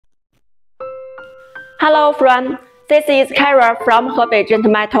Hello friend, this is Kara from Hebei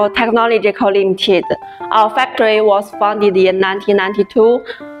Metal Technological Limited. Our factory was founded in 1992.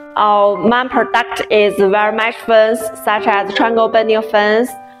 Our main product is wire mesh fence such as triangle bending fence,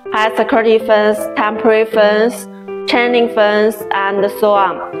 high security fence, temporary fence, chaining fence, and so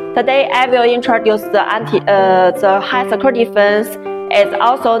on. Today I will introduce the high security fence. It's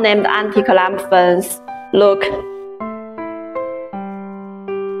also named anti-clamp fence. Look.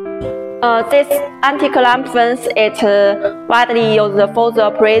 This anti-clamp fence is widely used for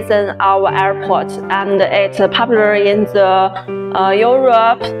the prison or airport, and it's popular in the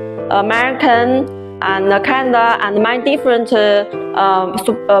Europe, American, and Canada, and many different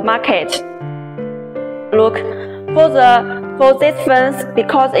supermarkets. Look, for this fence,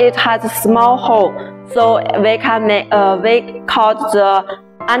 because it has a small hole, so we call the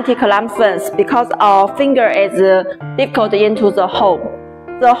anti-clamp fence because our finger is difficult into the hole.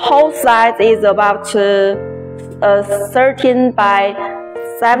 The hole size is about 13 by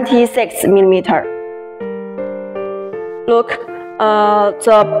 76 millimeter. Look,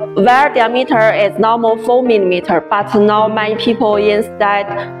 the wire diameter is normal 4 millimeter, but now many people instead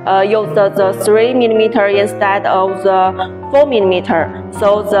use the 3 millimeter instead of the 4 millimeter.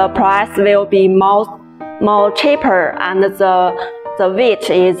 So the price will be more cheaper, and the weight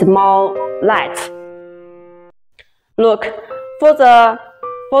is more light. Look, for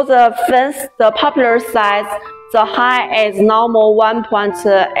the fence, the popular size, the height is normal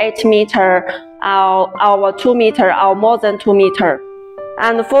 1.8 meter or 2 meter or more than 2 meter.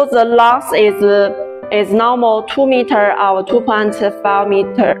 And for the length is normal 2 meter or 2.5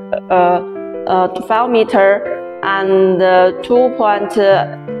 meter, 5 meter and the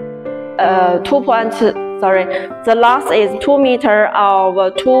length is 2 meter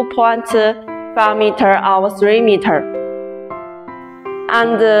or 2.5 meter or 3 meter.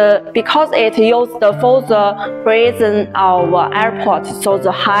 And because it used for the prison or airport, so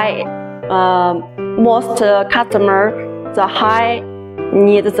the high, most customer, the high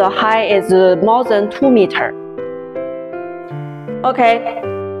is more than 2 meter. Okay,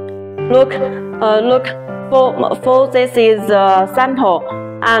 look, for this is a sample,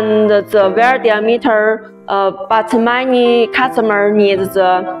 and the wire diameter, but many customer need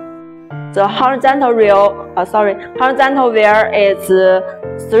the horizontal wire is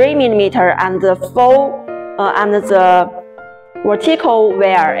 3 millimeter, and the vertical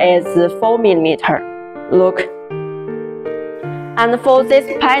wire is 4 millimeter. Look. And for this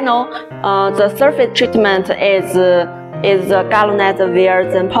panel, the surface treatment is galvanized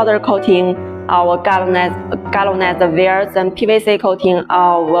wires and powder coating, or galvanized wires and PVC coating,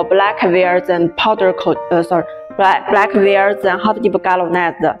 or black wires and powder coat. Black wires and hot dip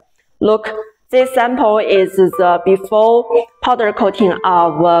galvanized. Look, this sample is the before powder coating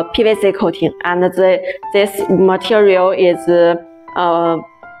of PVC coating, and this material is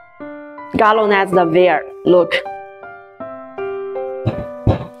galvanized wire. Look.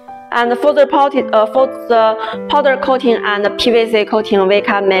 And for the powder coating and PVC coating, we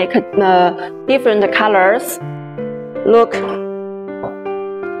can make different colors. Look.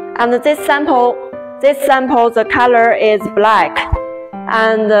 And this sample, the color is black.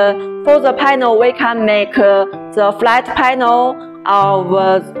 And for the panel, we can make the flat panel of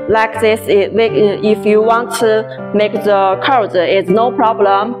like this. If you want to make the curved, it's no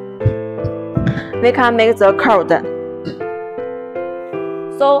problem. We can make the curved.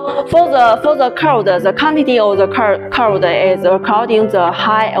 So for the curved, the quantity of the curved is according to the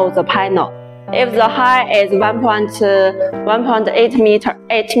height of the panel. If the height is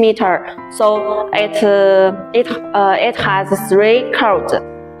 1.8 meter, so it has 3 curves.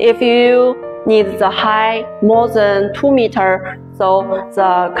 If you need the height more than 2 meter, so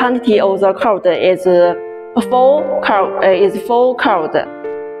the quantity of the curved is 4 curved.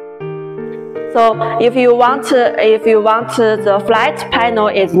 So if you want the flat panel,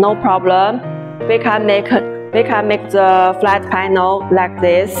 is no problem. We can make the flat panel like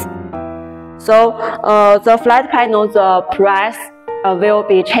this. So the flat panel, the price will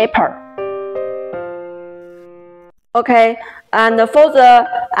be cheaper. Okay, and for the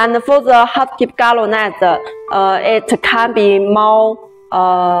hot dip galvanized, it can be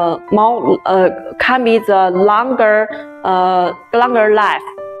can be the longer life,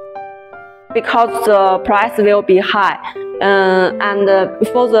 because the price will be high. And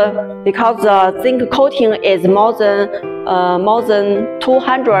because the zinc coating is more than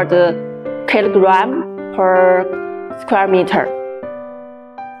 200 kilogram per square meter.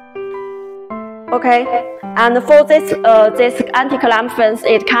 Okay, and for this anti-clamp fence,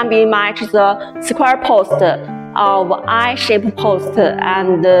 it can be matched the square post of I-shaped post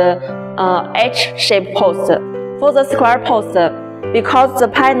and H-shaped post. For the square post, because the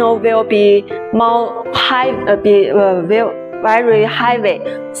panel will be more high, very heavy,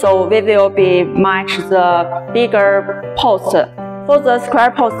 so we will be match the bigger post. For the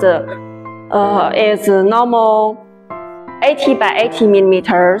square post, is normal 80 by 80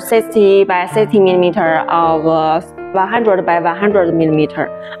 millimeter, 60 by 60 millimeter, of 100 by 100 millimeter,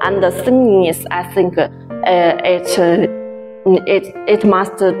 and the thickness, I think it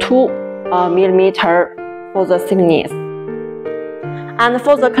must 2 millimeter for the thickness. And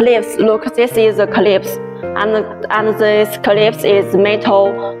for the clips, look, this is the clips, and this clips is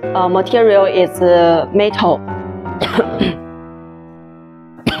metal, material is metal.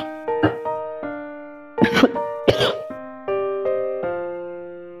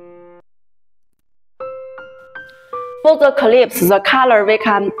 For the clips, the color we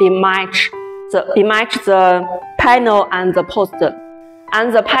can be match the panel and the post,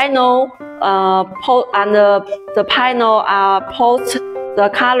 and the panel post, the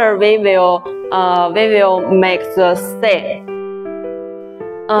color we will make the same.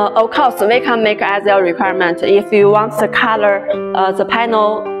 Of course, we can make as a requirement. If you want the color,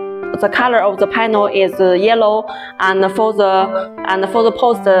 the color of the panel is yellow, and for the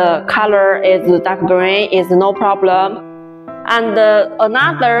post, the color is dark green, is no problem. And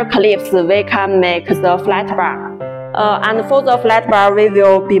another clips we can make the flat bar. And for the flat bar, we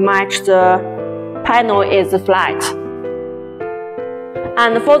will be match the panel is flat.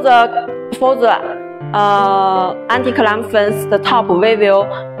 And for the anti-clamp fence, the top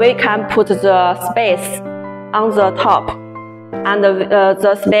we can put the space on the top, and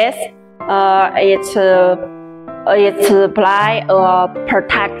the space it's apply a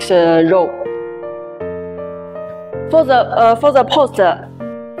protect rope. For the post,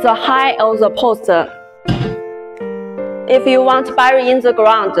 the height of the post, if you want to bury in the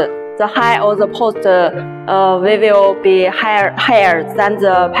ground, the height of the post will be higher than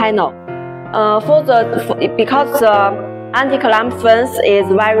the panel. Because the anti-clamp fence is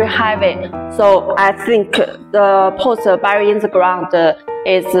very heavy, so I think the post buried in the ground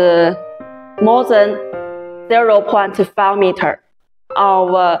is more than 0.5 meter,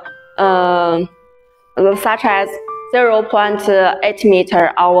 or such as 0.8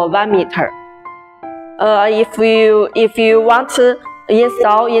 meter or 1 meter. If you want to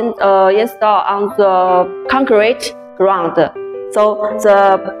install on the concrete ground, so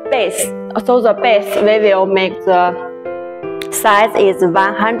the base we will make the size is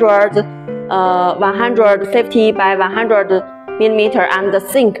 150 by 100 millimeter, and the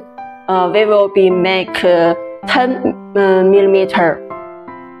sink we will be make 10 millimeter.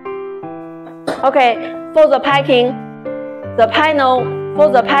 Okay, for the packing, the panel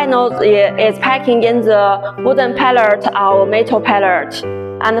is packing in the wooden pallet or metal pallet,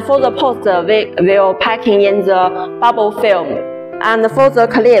 and for the post we will packing in the bubble film, and for the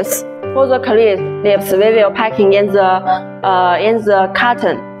clips we will packing in the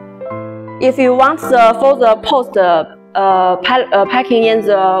carton. If you want for the post packing in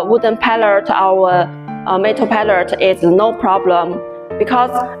the wooden pallet or metal pallet, it's no problem,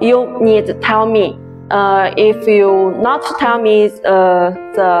 because you need to tell me. If you not tell me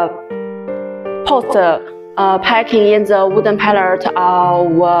the post packing in the wooden pallet or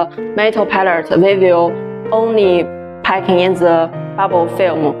metal pallet, we will only packing in the bubble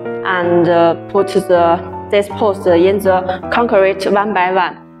film and put this post in the concrete one by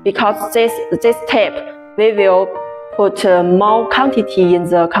one, because this tape we will put more quantity in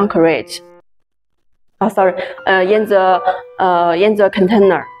the concrete. In the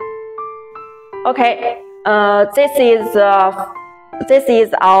container. Okay, this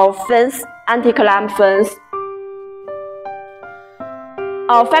is our fence, anti-clamp fence.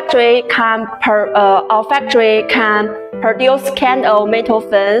 Our factory can produce kind of metal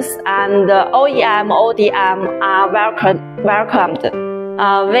fence, and OEM, ODM are welcomed.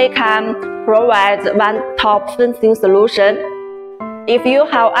 We can provide one-stop fencing solution. If you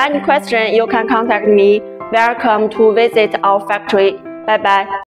have any question, you can contact me. Welcome to visit our factory. Bye bye.